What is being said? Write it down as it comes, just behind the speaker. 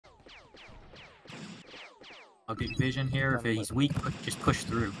I'll get vision here. If he's weak, just push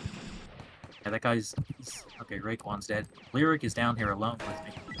through. Yeah, that guy's... Okay, Raekwon's dead. Lyric is down here alone with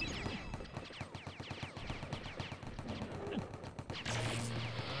me.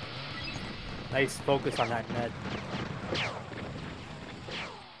 Nice focus on that med.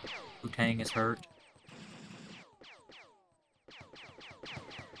 Wu-Tang is hurt.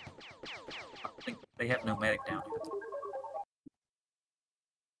 I think they have no medic down here.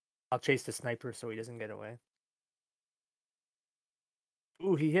 I'll chase the sniper so he doesn't get away.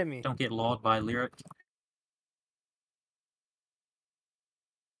 Ooh, he hit me. Don't get lawed by Lyric.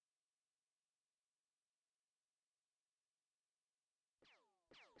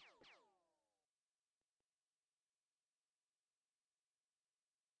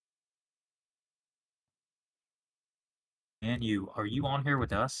 And are you on here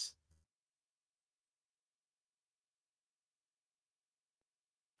with us?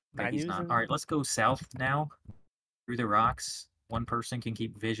 Okay, he's not. Alright, let's go south now. Through the rocks. One person can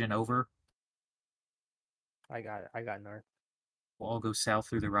keep vision over. I got it. I got north. We'll all go south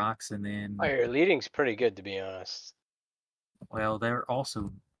through the rocks and then... Oh, your leading's pretty good, to be honest. Well, they're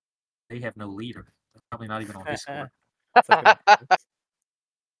also... They have no leader. They're probably not even on Discord.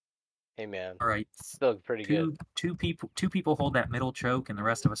 Hey, man. All right. Still pretty good. Two people hold that middle choke, and the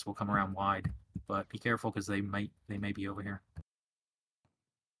rest of us will come around wide. But be careful, because they may be over here.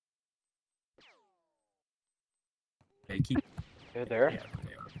 Okay, keep... They're there? Yeah,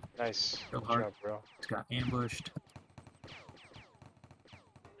 they are. Nice. Good job, bro. It's got ambushed.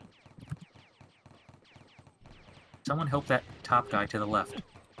 Someone help that top guy to the left.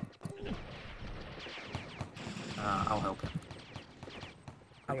 I'll help him.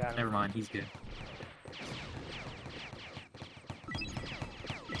 Oh, never mind, he's good.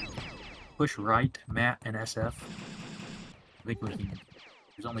 Push right, Matt and SF. I think we can...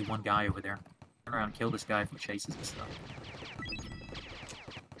 There's only one guy over there. Turn around and kill this guy if he chases us stuff.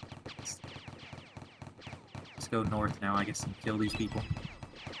 Let's go north now, I guess, and kill these people.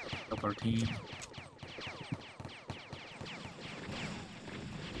 Help our team.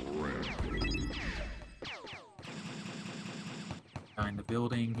 Guy in the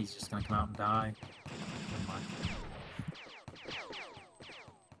building, he's just gonna come out and die. Never mind.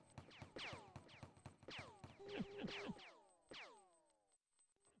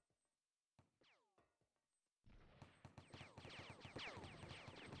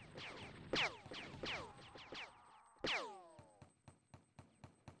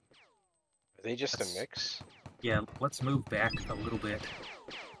 Are they just a mix? Yeah, let's move back a little bit.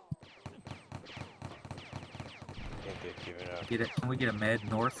 I think they've given up. Can we get a med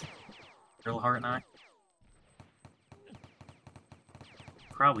north? Drillheart and I?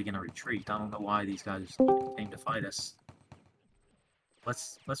 Probably gonna retreat. I don't know why these guys came to fight us.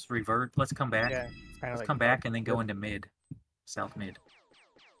 Let's revert. Let's come back. Yeah, let's come back and then go into mid. South mid.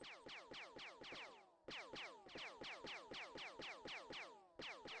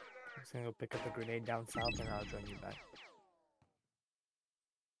 I'm just gonna go pick up a grenade down south and I'll join you back.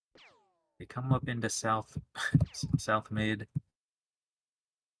 They come up into south south mid.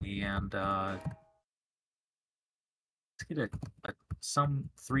 And let's get some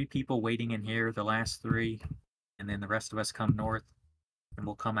 3 people waiting in here, the last 3, and then the rest of us come north, and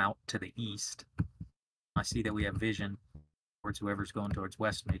we'll come out to the east. I see that we have vision towards whoever's going towards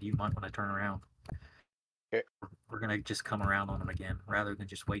west mid. You might want to turn around. Okay. We're gonna just come around on them again, rather than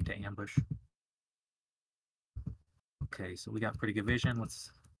just wait to ambush. Okay, so we got pretty good vision.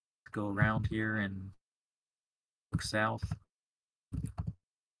 Let's go around here and look south.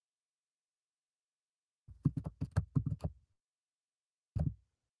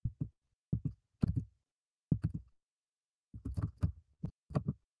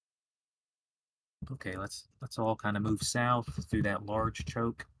 Okay, let's all kind of move south through that large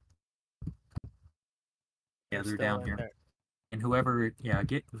choke. Yeah, they're down here. There. And whoever, yeah,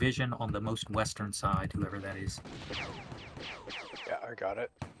 get vision on the most western side, whoever that is. Yeah, I got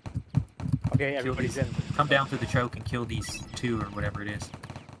it. Okay, everybody's in. Come down through the choke and kill these 2 or whatever it is.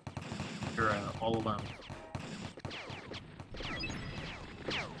 You're all alone.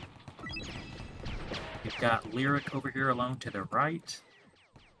 We've got Lyric over here alone to the right.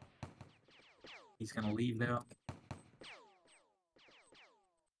 He's gonna leave though.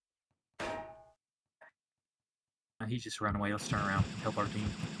 He's just run away. Let's turn around and help our team.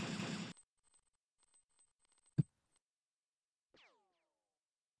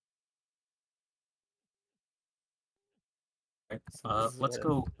 Let's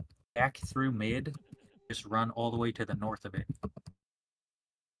go back through mid. Just run all the way to the north of it.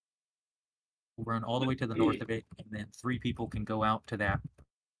 We'll run all the way to the north of it, and then 3 people can go out to that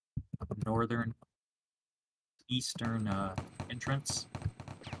northern eastern entrance.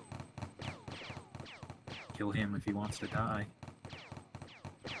 Kill him if he wants to die.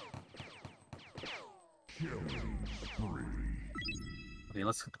 Okay,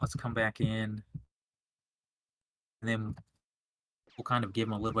 let's come back in, and then we'll kind of give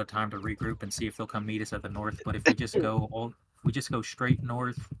them a little bit of time to regroup and see if they'll come meet us at the north. But if we just go straight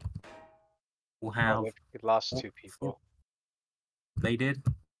north, we'll have. Oh, we lost four- 2 people. They did.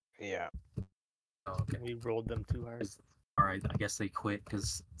 Yeah. Oh, okay. We rolled them too hard. All right, I guess they quit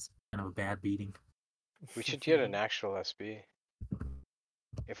because it's kind of a bad beating. We should get an actual SB.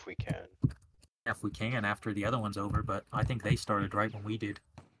 If we can. If we can after the other one's over, but I think they started right when we did.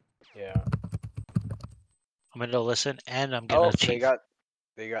 Yeah. I'm gonna listen, and I'm gonna Oh, cheat.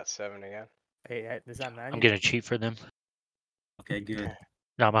 they got 7 again. Hey, does that man? I'm gonna cheat for them. Okay, good.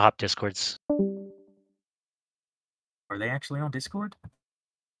 No, I'm gonna hop Discords. Are they actually on Discord?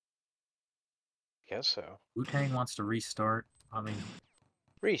 Guess so. Wu-Tang wants to restart. I mean,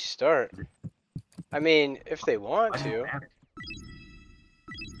 Restart. I mean, if they want why does it to. matter?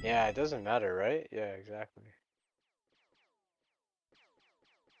 Yeah, it doesn't matter, right? Yeah, exactly.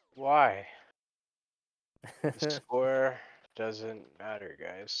 Why? The score doesn't matter,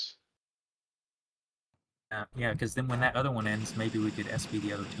 guys. Yeah, because then when that other one ends, maybe we could SB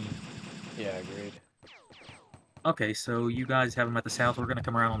the other team. Yeah, agreed. Okay, so you guys have them at the south. We're gonna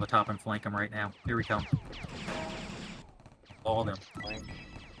come around on the top and flank them right now. Here we come. All of them. Flank.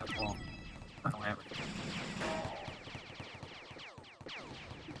 That's all. I don't have it.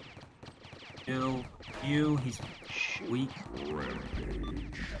 Kill you. He's Shoot. weak.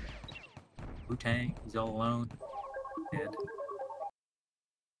 Wu-Tang. He's all alone. Dead.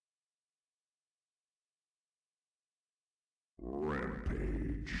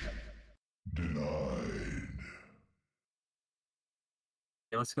 Rampage. Denied.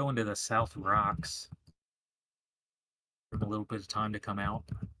 Okay, let's go into the South Rocks. Give them a little bit of time to come out.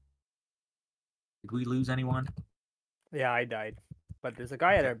 Did we lose anyone? Yeah, I died. But there's a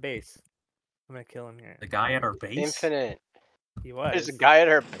guy at our base. I'm gonna kill him here. The guy at our base? Infinite. He was. There's a guy at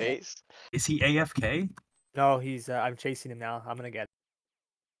our base. Is he AFK? No, he's. I'm chasing him now. I'm gonna get.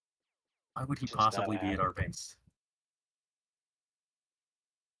 Why would he Just not possibly be at happy. our base?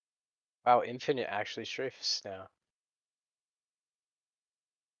 Wow, Infinite actually strafes now.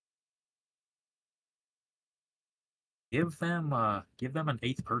 Give them an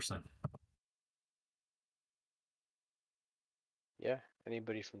 8th person. Yeah,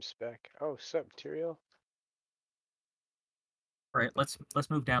 anybody from spec. Oh, sup, material? All right, let's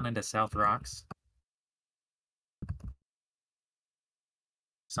move down into South Rocks.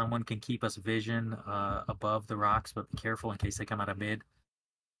 Someone can keep us vision above the rocks, but be careful in case they come out of mid.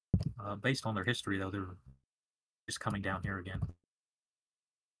 Based on their history, though, they're just coming down here again.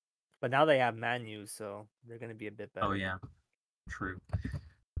 But now they have menus, so they're gonna be a bit better. Oh yeah, true.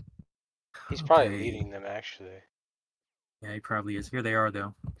 He's probably Okay. leading them, actually. Yeah, he probably is. Here they are,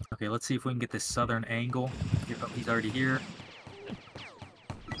 though. Okay, let's see if we can get this southern angle. Here, oh, he's already here.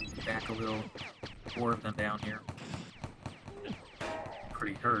 Back a little. 4 of them down here.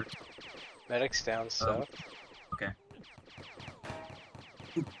 Pretty hurt. Medics down south. Okay.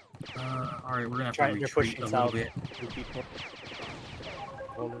 Alright, we're gonna have to They're retreat pushing a little south. bit. 2 people.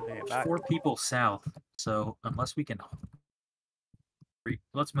 Holding it back. 4 people south, so unless we can...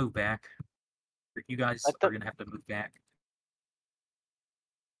 Let's move back. You guys Let them- are gonna have to move back.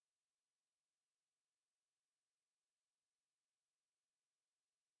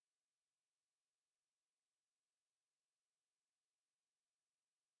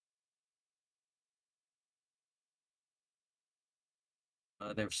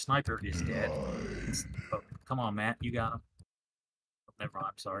 Their sniper is dead. Denied. Oh, come on, Matt, you got him. Oh, never mind,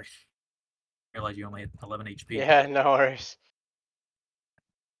 I'm sorry. I realized you only had 11 HP. Yeah, no worries.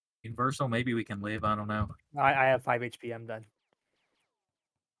 Universal, maybe we can live, I don't know. I have 5 HP. I'm done.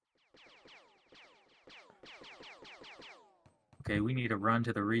 Okay, we need to run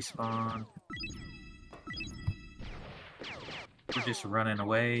to the respawn. We're just running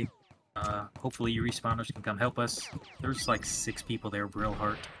away. Hopefully you respawners can come help us. There's like 6 people there,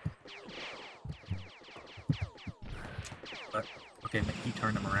 Brillhart. But, okay, you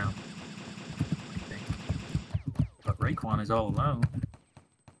turn them around. I think. But Raekwon is all alone.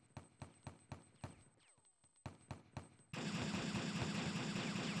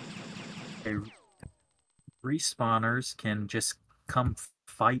 Okay, respawners can just come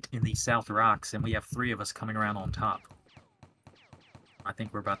fight in these South Rocks, and we have 3 of us coming around on top. I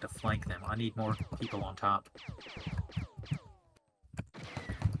think we're about to flank them. I need more people on top.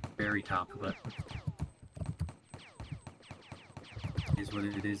 Very top, but it is what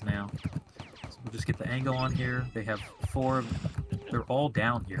it is now. So We'll just get the angle on here. They have 4. They're all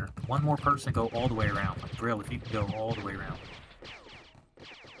down here. One more person go all the way around. Like, Drill, if you can go all the way around.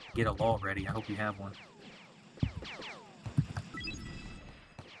 Get a law ready. I hope you have one.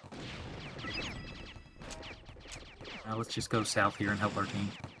 Now let's just go south here and help our team.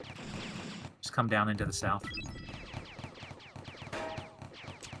 Just come down into the south.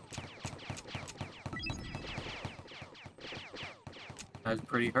 Guy's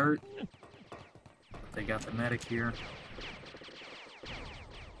pretty hurt. They got the medic here.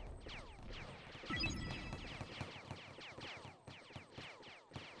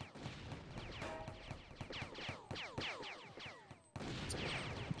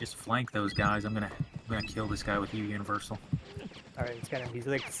 Just flank those guys. I'm gonna kill this guy with universal. All right, he's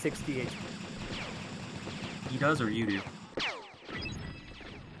like 60 HP. He does or you do?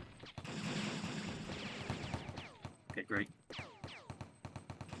 Okay, great.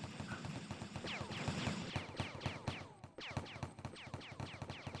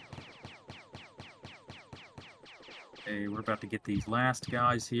 Okay, we're about to get these last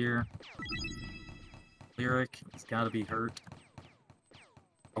guys here. Lyric, he's got to be hurt.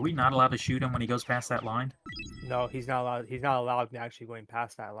 Are we not allowed to shoot him when he goes past that line? No, he's not allowed. He's not allowed actually going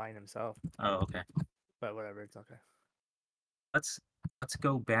past that line himself. Oh, okay. But whatever, it's okay. Let's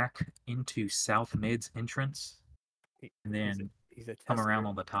go back into South Mid's entrance, and then He's a come around tester.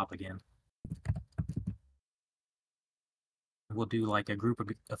 on the top again. We'll do like a group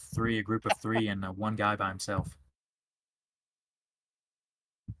of 3, and one guy by himself.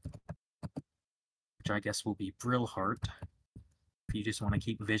 Which I guess will be Brillheart. If you just want to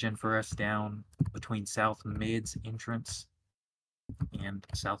keep vision for us down between South Mid's entrance and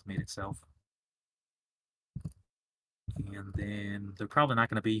South Mid itself. And then they're probably not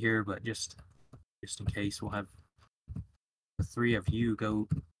going to be here, but just in case, we'll have the 3 of you go.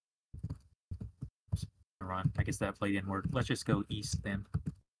 Run. I guess that play didn't work. Let's just go east then.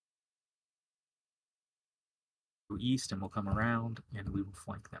 Go east, and we'll come around, and we will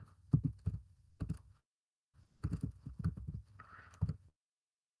flank them.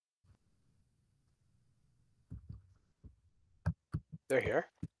 They're here.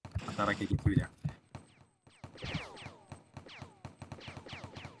 I thought I could get through there.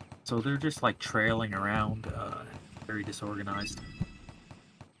 So they're just like trailing around, very disorganized.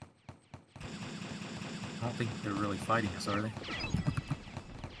 I don't think they're really fighting us, are they?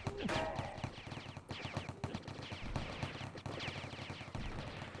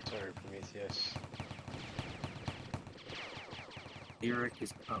 Sorry, Prometheus. Eric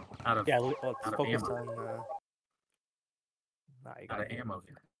is out of Yeah, let's out of focus ammo. on. Nah, you Out got of it. ammo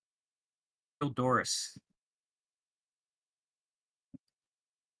here. Kill Doris.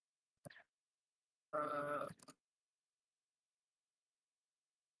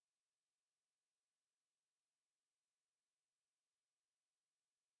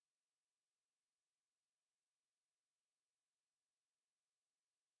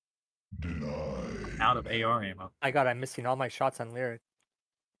 Out of AR ammo. I'm missing all my shots on Lyric.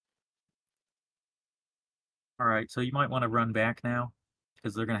 Alright, so you might want to run back now,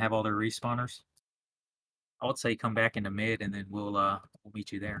 because they're going to have all their respawners. I would say come back into mid, and then we'll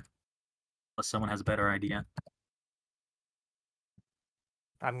meet you there. Unless someone has a better idea.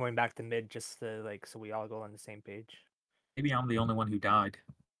 I'm going back to mid just to so we all go on the same page. Maybe I'm the only one who died.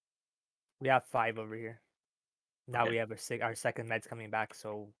 We have 5 over here. Now Okay. we have our second med's coming back,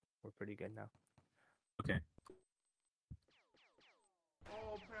 so we're pretty good now. Okay.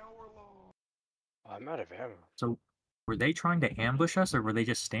 I'm out of ammo. So, were they trying to ambush us, or were they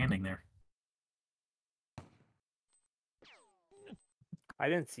just standing there? I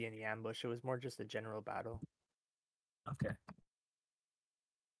didn't see any ambush. It was more just a general battle. Okay.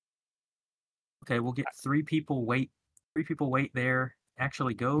 Okay, we'll get 3 people wait. 3 people wait there.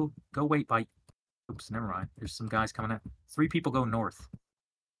 Actually, go wait by. Oops, never mind. There's some guys coming up. 3 people go north.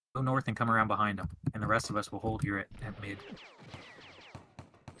 Go north and come around behind them, and the rest of us will hold here at mid.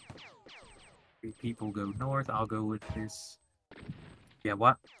 3 people go north. I'll go with this. Yeah,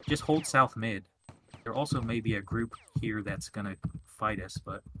 what? Just hold south mid. There also may be a group here that's gonna fight us,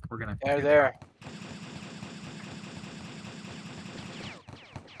 but we're gonna. They're there.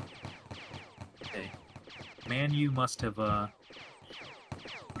 Okay. Man, you must have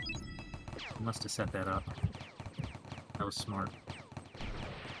set that up. That was smart.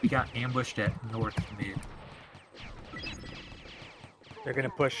 We got ambushed at north mid. They're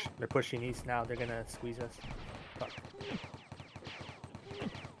gonna push. They're pushing east now. They're gonna squeeze us. Fuck.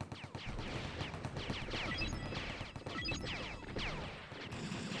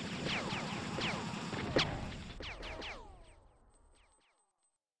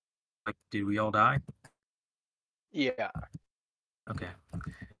 Like, did we all die? Yeah. Okay.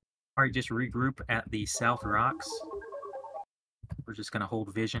 Alright, just regroup at the South Rocks. We're just gonna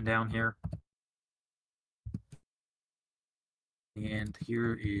hold vision down here. And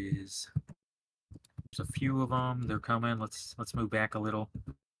here is... There's a few of them. They're coming. Let's move back a little.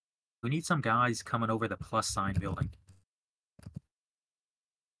 We need some guys coming over the plus sign building.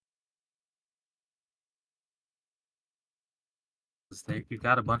 We've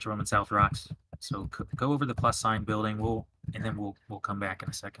got a bunch of them in South Rocks. So go over the plus sign building. We'll come back in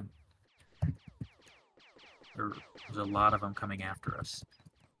a second. There's a lot of them coming after us.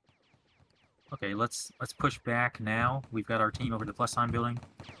 Okay, let's push back now. We've got our team over the plus sign building.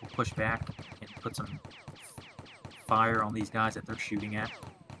 We'll push back and put some fire on these guys that they're shooting at.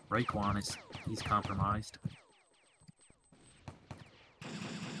 Raekwon he's compromised.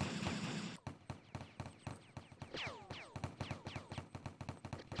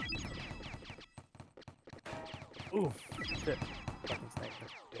 Ooh, shit. Fucking sniper.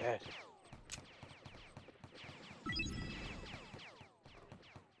 Dead.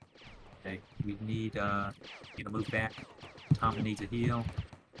 Okay, we need to move back. Tom needs a heal.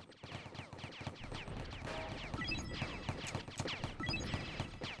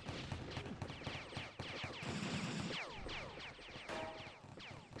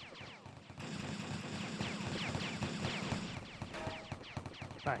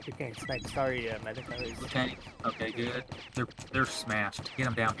 Alright, you can't snipe. Sorry, medic. I was... Okay, okay, good. They're smashed. Get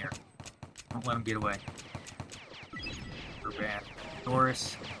them down here. Don't let them get away. We're bad.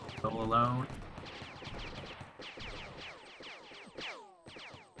 Doris, go alone.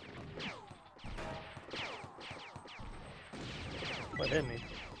 What hit me?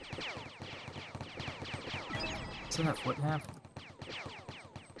 What's in that foot have?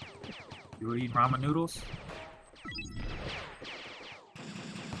 You were eating ramen noodles?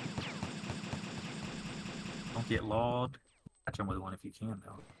 Don't get lawed. Catch him with one if you can,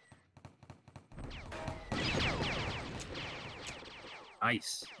 though.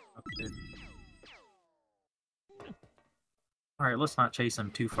 Nice. Okay. Alright, let's not chase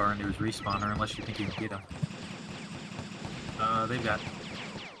him too far into his respawner unless you think you can get him. They've got...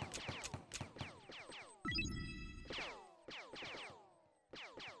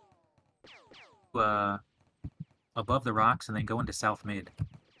 above the rocks and then go into South Mid.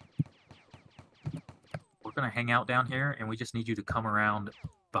 We're gonna hang out down here and we just need you to come around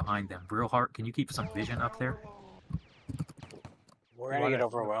behind them. Real hard. Can you keep some vision up there? We're gonna get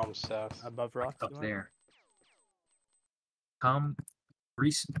overwhelmed, Seth. Above rocks? Up there. Come,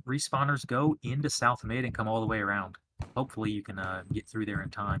 respawners, go into South Mid and come all the way around. Hopefully you can get through there in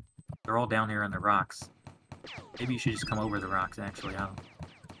time. They're all down here on the rocks. Maybe you should just come over the rocks, actually. I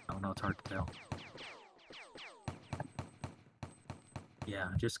don't know, it's hard to tell. Yeah,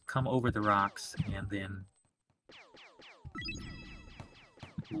 just come over the rocks and then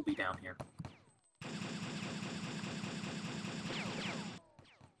we'll be down here.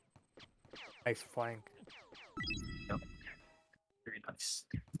 Nice flank. Yep. Very nice.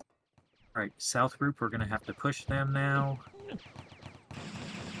 Alright, South group, we're gonna have to push them now.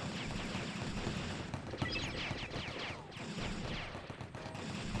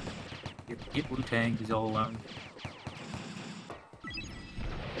 Get Wu-Tang, he's all alone.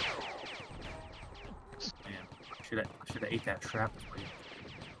 Man, I should have ate that trap for you.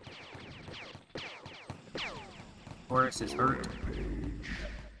 Horace is hurt.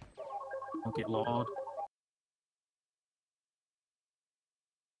 Don't get lawed.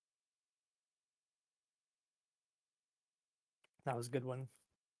 That was a good one.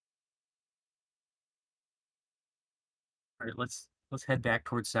 Alright, let's head back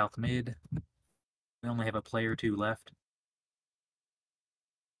towards South Mid. We only have a player or two left.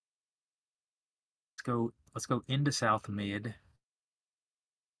 Let's go into South Mid.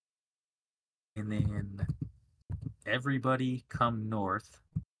 And then everybody come north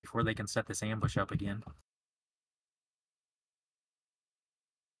before they can set this ambush up again.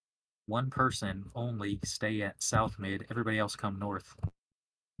 One person only stay at South Mid, everybody else come north.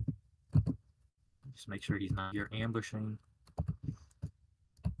 Just make sure he's not here ambushing.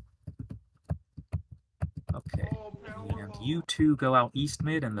 Okay, and you two go out East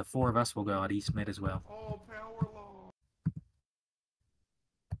Mid, and the four of us will go out East Mid as well.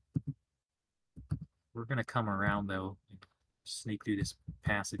 We're gonna come around though, sneak through this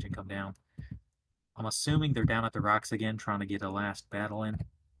passage and come down. I'm assuming they're down at the rocks again, trying to get a last battle in.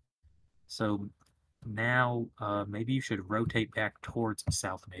 So now maybe you should rotate back towards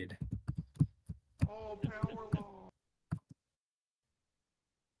South Mid.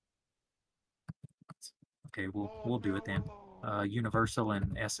 Okay, we'll do it then. Universal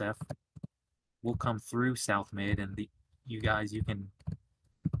and SF. we'll come through South Mid, and you guys, you can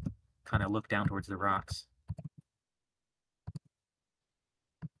kind of look down towards the rocks.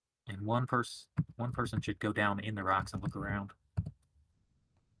 And one person should go down in the rocks and look around.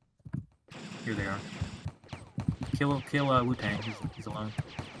 Here they are. Kill Wu-Tang. He's alone.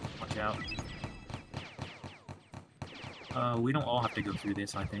 Watch out. We don't all have to go through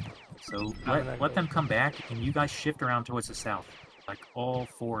this, I think. So let them come back, and you guys shift around towards the south. Like all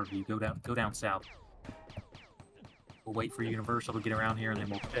 4 of you, go down south. We'll wait for Universal to get around here, and then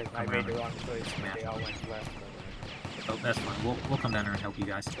we'll I come made around the and wrong choice. smash They all them. went left. Oh, that's fine. We'll come down there and help you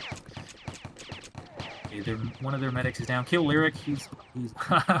guys. Okay, one of their medics is down. Kill Lyric. He's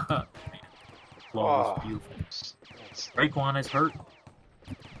flawless, Oh. beautiful. That's Raekwon is hurt.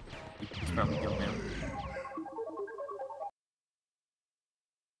 He's probably killed him.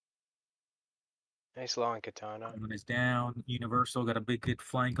 nice long katana. One is down. Universal got a big good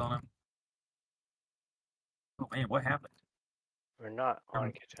flank on him. Oh man, what happened? We're not on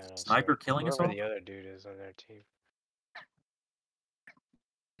Um, katana. sniper killing us whoever all? the other dude is on their team.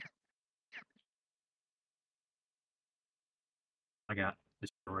 I got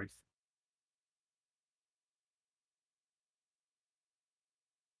destroyed.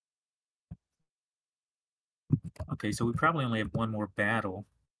 Okay, so we probably only have one more battle.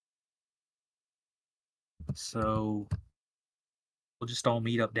 So we'll just all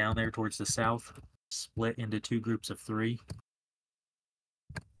meet up down there towards the south, split into 2 groups of 3.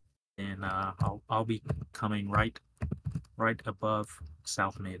 And I'll be coming right above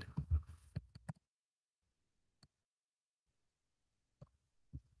South Mid.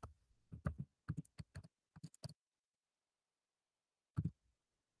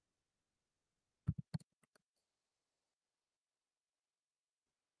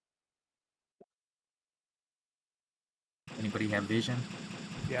 Anybody have vision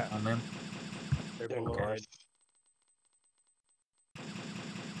Yeah, on them? they're They're below north.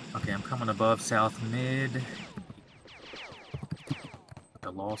 Okay, I'm coming above South Mid. To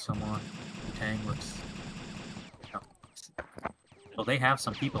lull someone. Tang looks. Oh, they have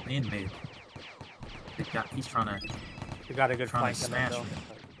some people in mid. He's trying to. We got a good Trying to flank on them, smash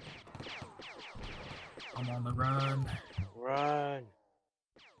though. me. I'm on the run. Run.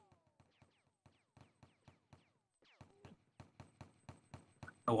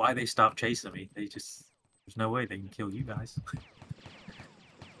 Oh, why they stopped chasing me? There's no way they can kill you guys.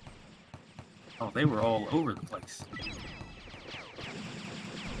 Oh, they were all over the place.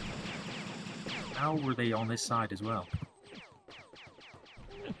 How were they on this side as well?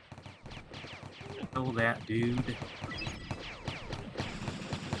 Kill that dude.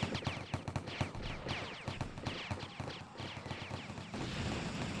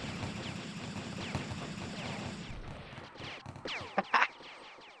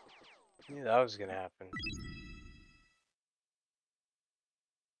 Knew that was gonna happen.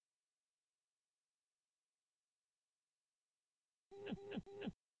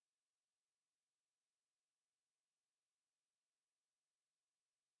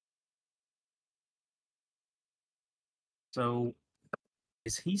 So,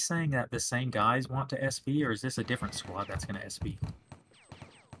 is he saying that the same guys want to SB, or is this a different squad that's going to SB?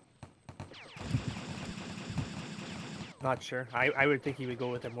 Not sure. I would think he would go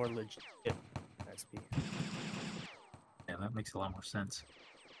with a more legit SP. Yeah, that makes a lot more sense.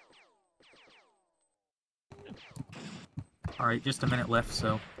 Alright, just a minute left,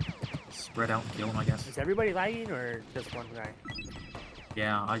 so spread out and kill him, I guess. Is everybody lagging or just one guy?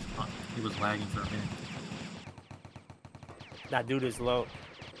 Yeah, he was lagging for a minute. That dude is low.